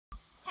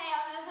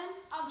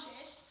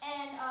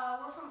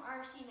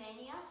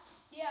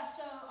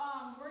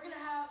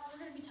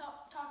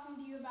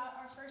about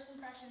our first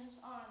impressions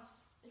on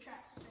the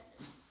Traxxas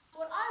Bandit.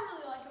 What I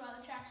really like about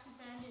the Traxxas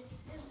Bandit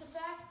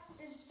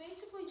is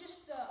basically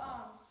just the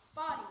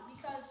body,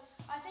 because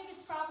I think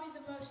it's probably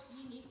the most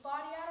unique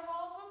body out of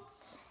all of them.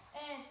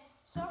 And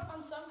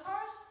on some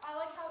cars, I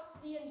like how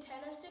the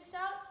antenna sticks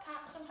out.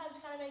 Sometimes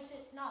kind of makes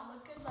it not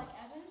look good like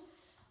Evan's,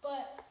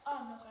 but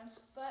no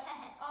offense. But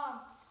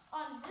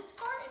on this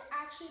car, it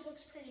actually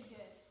looks pretty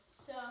good.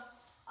 So.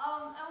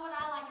 And what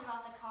I like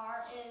about the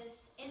car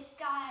is it's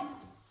got,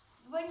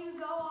 when you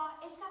go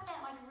off, it's got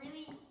that like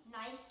really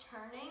nice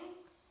turning.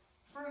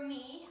 For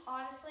me,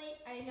 honestly,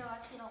 I know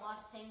I've seen a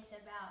lot of things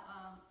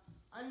about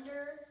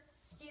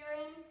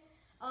understeering.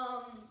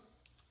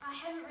 I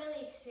haven't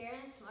really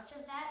experienced much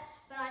of that,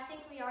 but I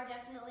think we are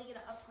definitely going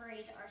to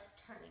upgrade our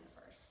turning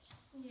first.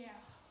 Yeah.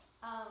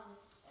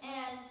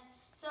 And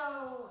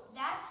so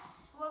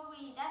that's what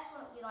we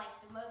like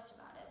the most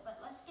about it. But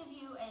let's give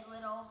you a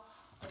little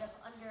bit of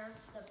under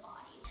the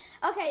body.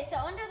 Okay, so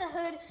under the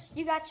hood,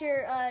 you got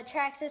your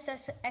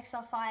Traxxas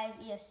XL5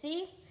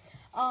 ESC.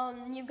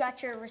 You've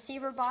got your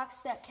receiver box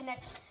that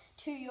connects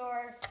to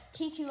your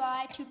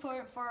TQI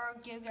 2.4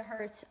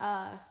 gigahertz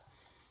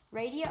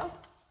radio.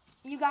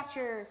 You got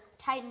your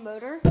Titan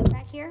motor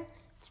back here.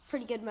 It's a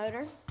pretty good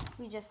motor.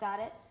 We just got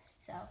it.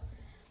 So,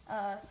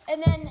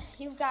 and then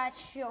you've got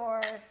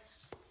your,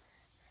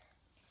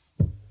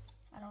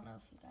 I don't know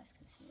if you guys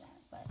can see that,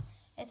 but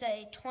it's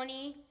a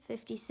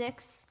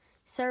 2056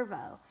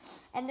 servo.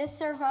 And this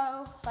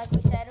servo, like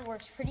we said,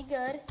 works pretty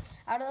good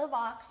out of the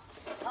box,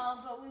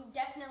 but we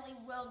definitely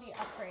will be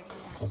upgrading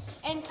that.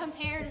 And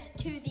compared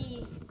to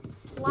the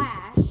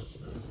Slash,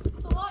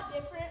 it's a lot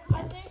different,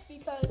 I think,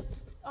 because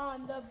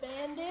on the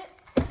Bandit,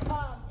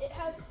 it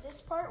has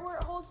this part where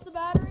it holds the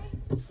battery,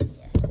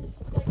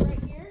 like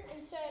right here,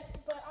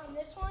 but on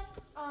this one,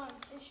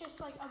 it's just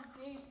like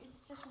it's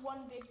just one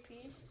big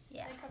piece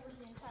that covers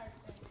the entire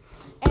thing.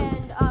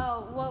 And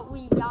what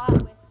we got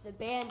with the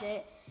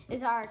Bandit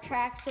is our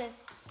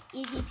Traxxas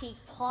Easy Peak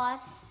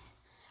Plus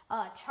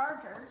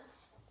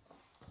chargers.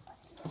 I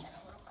can get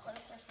a little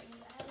closer for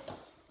you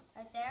guys,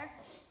 right there.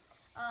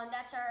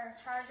 That's our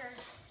chargers,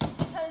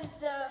 because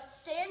the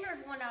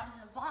standard one out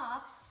of the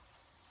box,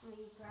 let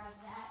me grab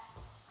that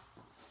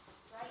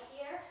right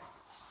here.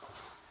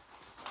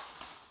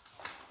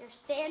 Your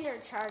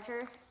standard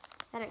charger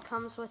that it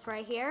comes with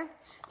right here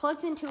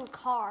plugs into a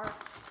car,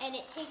 and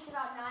it takes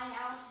about 9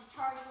 hours to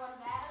charge one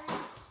battery,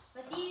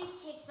 but these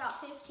takes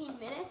about 15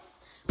 minutes,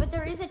 but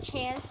there is a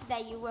chance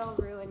that you will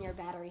ruin your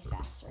battery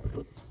faster.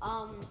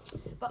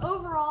 But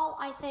overall,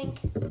 I think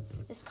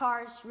this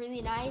car is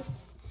really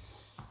nice.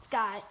 It's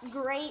got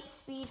great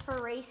speed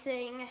for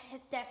racing.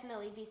 It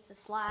definitely beats the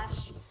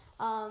Slash.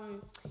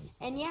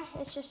 And yeah,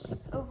 it's just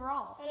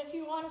overall. And if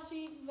you want to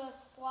see the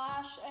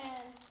Slash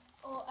and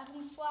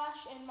Evan's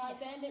Slash and my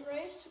Bandit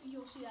race,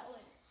 you'll see that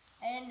later.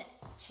 And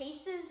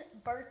Chase's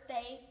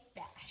birthday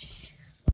bash.